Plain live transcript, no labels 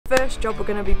first job we're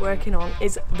going to be working on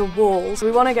is the walls. We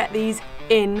want to get these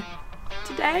in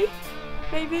today,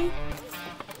 maybe?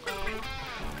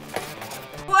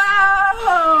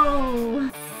 Whoa!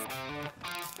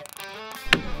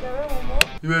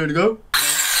 You ready to go?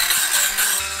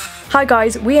 Hi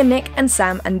guys, we are Nick and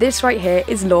Sam and this right here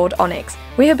is Lord Onyx.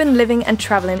 We have been living and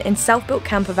travelling in self-built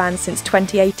camper vans since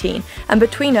 2018 and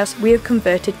between us we have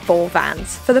converted 4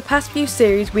 vans. For the past few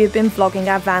series we have been vlogging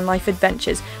our van life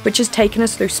adventures which has taken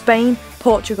us through Spain,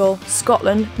 Portugal,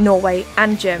 Scotland, Norway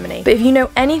and Germany. But if you know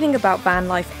anything about van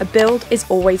life, a build is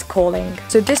always calling.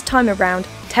 So this time around,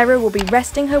 Tara will be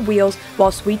resting her wheels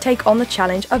whilst we take on the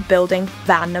challenge of building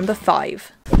van number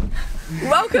 5.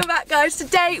 Welcome back guys,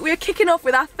 today we're kicking off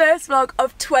with our first vlog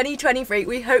of 2023.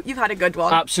 We hope you've had a good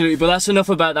one. Absolutely, but that's enough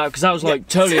about that because that was like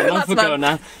totally a month ago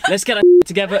now. Let's get our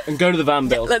together and go to the van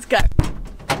build. Let's go.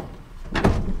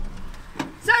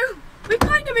 So, we've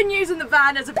kind of been using the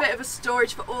van as a bit of a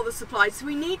storage for all the supplies, so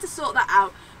we need to sort that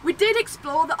out. We did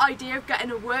explore the idea of getting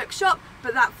a workshop,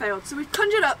 but that failed, so we've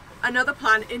conjured up another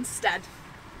plan instead.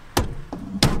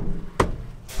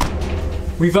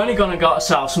 We've only gone and got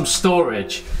ourselves some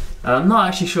storage. I'm not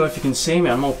actually sure if you can see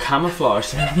me, I'm all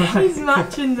camouflaged. He's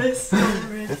matching this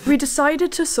storage. We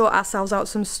decided to sort ourselves out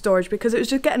some storage because it was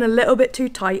just getting a little bit too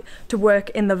tight to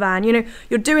work in the van. You know,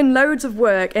 you're doing loads of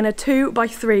work in a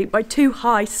 2x3 by 2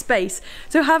 high space,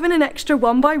 so having an extra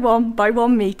 1x1 by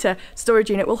 1 metre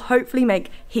storage unit will hopefully make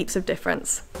heaps of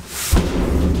difference.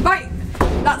 Right,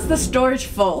 that's the storage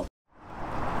full.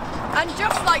 And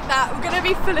just like that, we're going to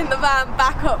be filling the van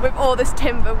back up with all this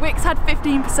timber. Wix had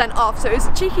 15% off, so it was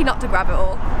cheeky not to grab it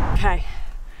all. Okay,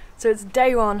 so it's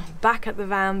day 1 back at the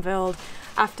van build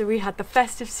after we had the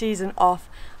festive season off.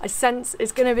 I sense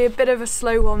it's going to be a bit of a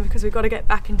slow one because we've got to get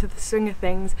back into the swing of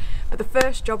things. But the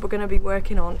first job we're going to be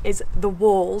working on is the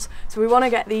walls. So we want to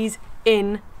get these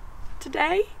in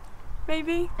today,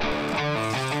 maybe?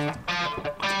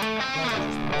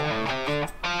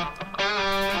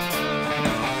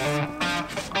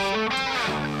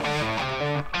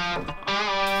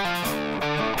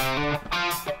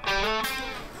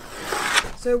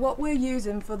 So what we're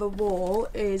using for the wall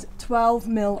is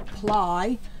 12mm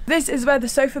ply. This is where the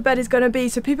sofa bed is going to be,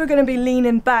 so people are going to be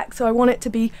leaning back, so I want it to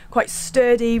be quite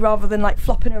sturdy rather than like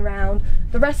flopping around.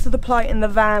 The rest of the ply in the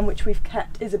van, which we've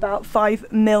kept, is about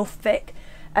 5mm thick.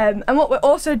 And what we're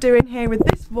also doing here with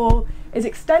this wall is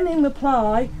extending the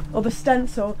ply, or the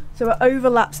stencil, so it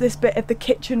overlaps this bit of the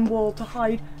kitchen wall to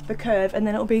hide the curve, and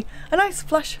then it'll be a nice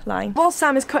flush line. While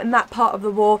Sam is cutting that part of the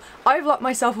wall, I've locked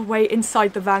myself away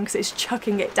inside the van because it's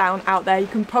chucking it down out there. You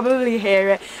can probably hear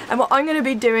it. And what I'm going to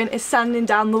be doing is sanding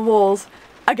down the walls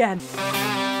again.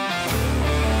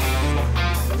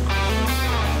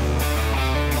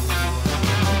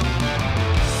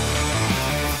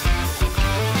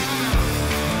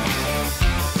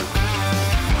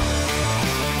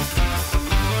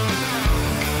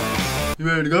 You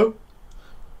ready to go?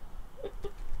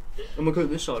 I'm gonna go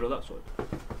this side or that side.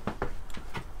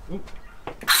 Ooh.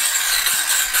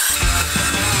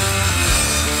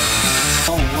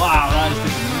 Oh wow, that is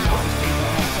good.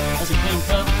 That's a clean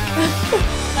cut.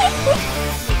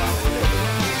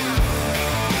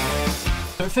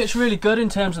 It fits really good in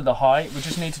terms of the height. We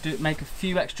just need to make a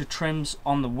few extra trims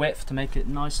on the width to make it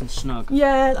nice and snug.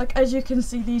 Yeah, like as you can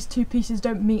see, these 2 pieces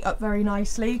don't meet up very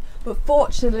nicely, but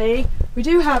fortunately we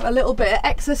do have a little bit of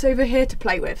excess over here to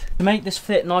play with. To make this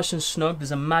fit nice and snug,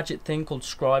 there's a magic thing called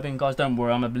scribing. Guys, don't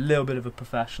worry, I'm a little bit of a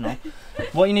professional.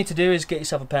 What you need to do is get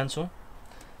yourself a pencil,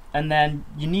 and then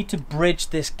you need to bridge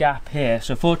this gap here.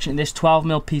 So fortunately this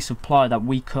 12mm piece of ply that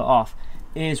we cut off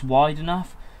is wide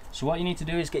enough. So what you need to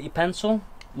do is get your pencil,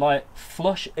 like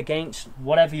flush against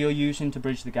whatever you're using to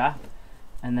bridge the gap,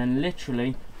 and then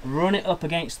literally run it up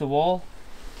against the wall,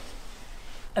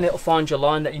 and it'll find your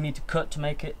line that you need to cut to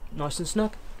make it nice and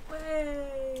snug.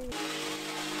 Way.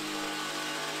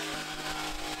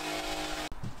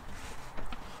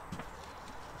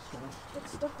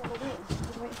 It's stuck all the way.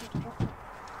 Just wait for it to drop.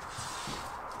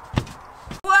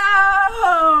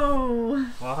 Whoa!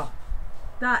 Wow.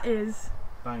 That is...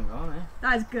 Bang on, eh?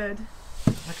 That is good.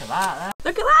 Look at that.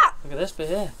 Look at that! Look at this bit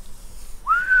here.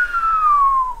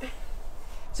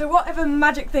 So whatever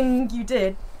magic thing you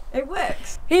did, it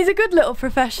works. He's a good little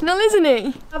professional, isn't he?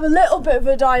 I have a little bit of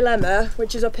a dilemma,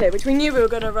 which is up here, which we knew we were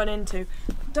going to run into.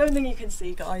 Don't think you can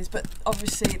see, guys, but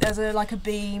obviously there's like a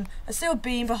beam, a steel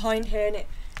beam behind here, and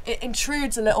it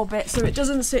intrudes a little bit, so it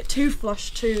doesn't sit too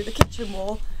flush to the kitchen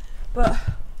wall. But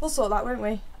we'll sort that, won't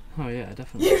we? Oh yeah,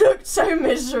 definitely. You look so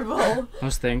miserable. I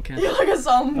was thinking. You're like a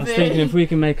zombie. I was thinking if we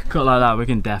can make a cut like that, we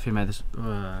can definitely make this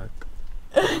work.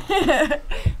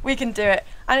 We can do it.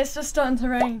 and it's just starting to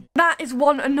rain. That is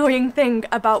one annoying thing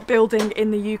about building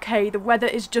in the UK. The weather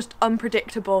is just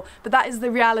unpredictable, but that is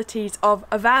the realities of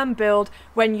a van build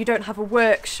when you don't have a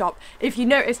workshop. If you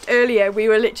noticed earlier, we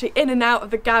were literally in and out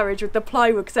of the garage with the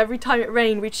plywood because every time it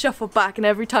rained we'd shuffle back and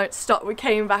every time it stopped we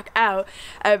came back out.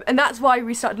 And that's why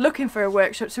we started looking for a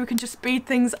workshop, so we can just speed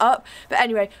things up. But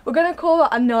anyway, we're going to call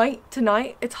that a night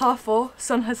tonight. It's 4:30,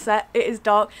 sun has set, it is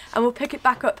dark, and we'll pick it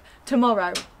back up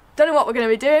tomorrow. Don't know what we're going to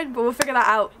be doing, but we'll figure that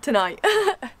out tonight.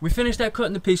 We finished out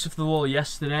cutting the piece off the wall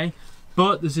yesterday,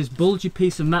 but there's this bulgy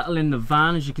piece of metal in the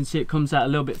van. As you can see, it comes out a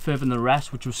little bit further than the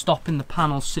rest, which was stopping the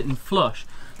panels sitting flush.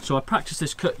 So I practiced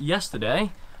this cut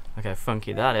yesterday. Look how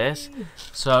funky that is.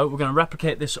 So we're going to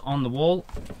replicate this on the wall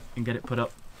and get it put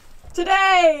up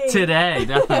today! Today,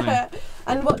 definitely.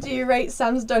 And what do you rate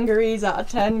Sam's dungarees out of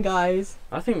 10, guys?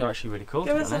 I think they're actually really cool.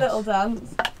 Give us a little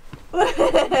dance.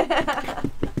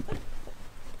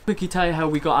 Quickly tell you how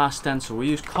we got our stencil. We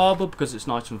used cardboard because it's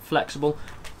nice and flexible,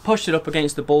 pushed it up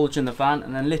against the bulge in the van,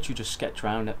 and then literally just sketch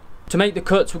around it. To make the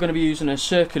cuts, we're going to be using a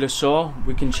circular saw.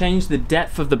 We can change the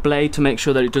depth of the blade to make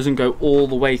sure that it doesn't go all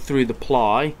the way through the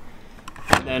ply.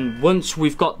 And then once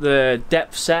we've got the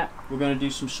depth set, we're going to do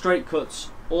some straight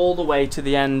cuts all the way to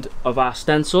the end of our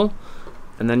stencil,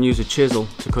 and then use a chisel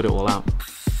to cut it all out.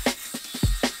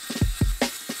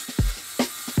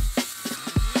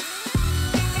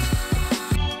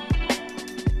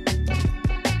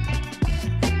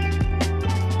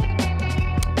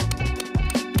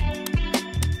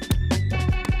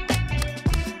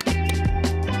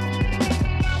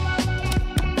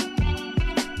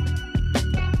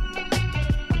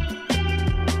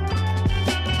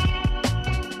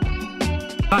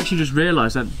 I actually just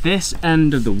realised that this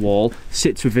end of the wall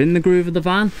sits within the groove of the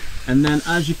van, and then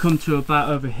as you come to about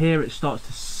over here it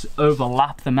starts to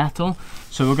overlap the metal.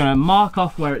 So we're going to mark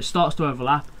off where it starts to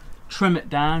overlap, trim it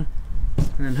down,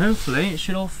 and then hopefully it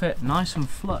should all fit nice and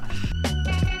flush.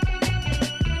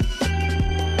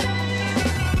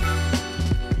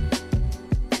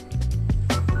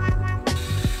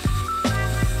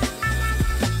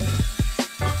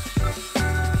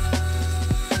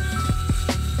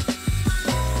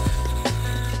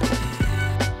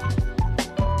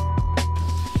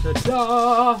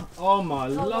 Ta-da! Oh my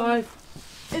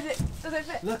life! Does it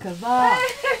fit? Look at that!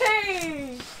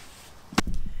 Hey!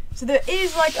 So there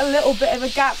is like a little bit of a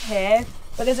gap here,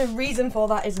 but there's a reason for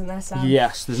that, isn't there, Sam?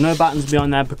 Yes, there's no battens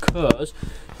behind there because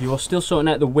you are still sorting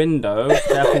out the window,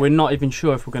 therefore we're not even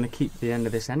sure if we're going to keep the end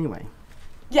of this anyway.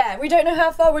 Yeah, we don't know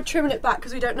how far we're trimming it back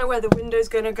because we don't know where the window's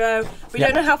going to go. We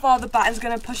don't know how far the batten's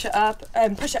going to push it up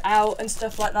and push it out and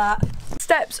stuff like that.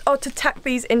 Steps are to tack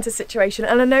these into situation,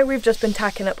 and I know we've just been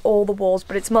tacking up all the walls,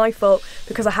 but it's my fault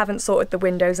because I haven't sorted the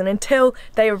windows, and until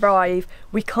they arrive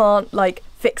we can't like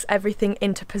fix everything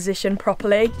into position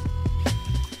properly.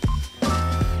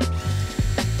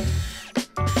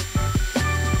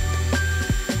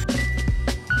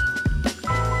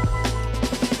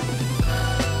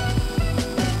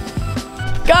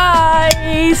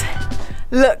 Guys,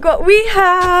 look what we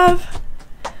have!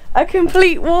 A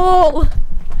complete wall!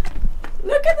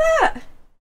 Look at that!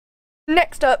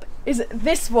 Next up is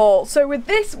this wall. So with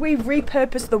this we've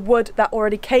repurposed the wood that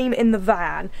already came in the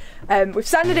van. We've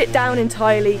sanded it down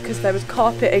entirely because there was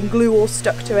carpet and glue all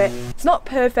stuck to it. It's not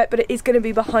perfect, but it is going to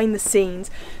be behind the scenes.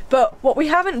 But what we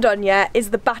haven't done yet is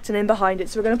the batten in behind it.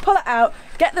 So we're going to pull it out,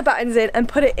 get the battens in and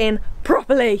put it in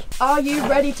properly. Are you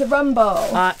ready to rumble?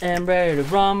 I am ready to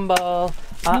rumble.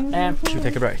 Should we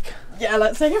take a break? Yeah,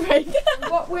 let's take a break.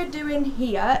 What we're doing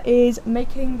here is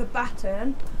making the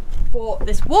batten for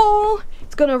this wall.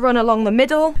 It's gonna run along the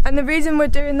middle, and the reason we're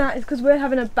doing that is because we're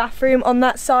having a bathroom on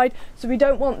that side, so we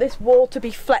don't want this wall to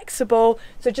be flexible,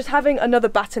 so just having another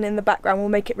batten in the background will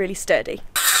make it really sturdy.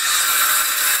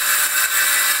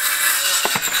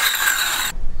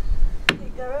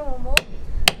 Keep going, one more.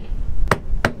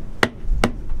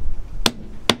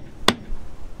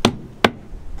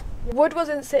 The wood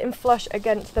wasn't sitting flush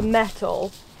against the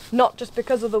metal, not just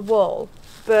because of the wool,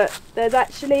 but there's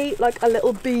actually like a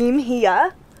little beam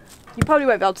here. You probably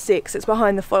won't be able to see it because it's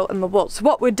behind the foil and the wool. So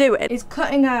what we're doing is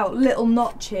cutting out little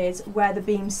notches where the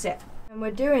beams sit. And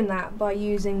we're doing that by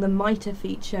using the miter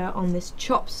feature on this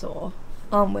chop saw,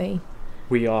 aren't we?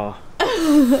 We are.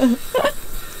 The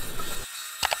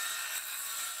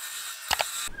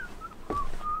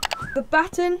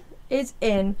batten is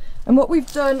in, and what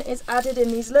we've done is added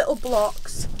in these little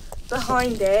blocks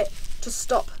behind it to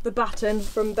stop the batten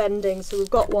from bending. So we've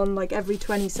got one like every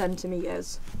 20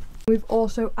 centimetres. We've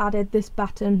also added this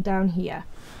batten down here.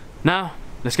 Now,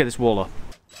 let's get this wall up.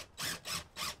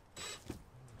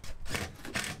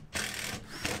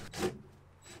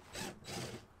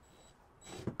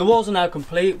 The walls are now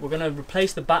complete. We're going to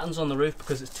replace the battens on the roof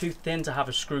because it's too thin to have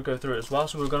a screw go through it as well.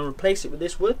 So we're going to replace it with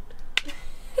this wood.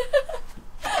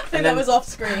 I think that was off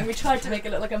screen. We tried to make it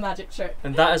look like a magic trick.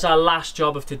 And that is our last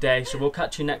job of today. So we'll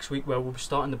catch you next week where we'll be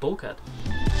starting the bulkhead.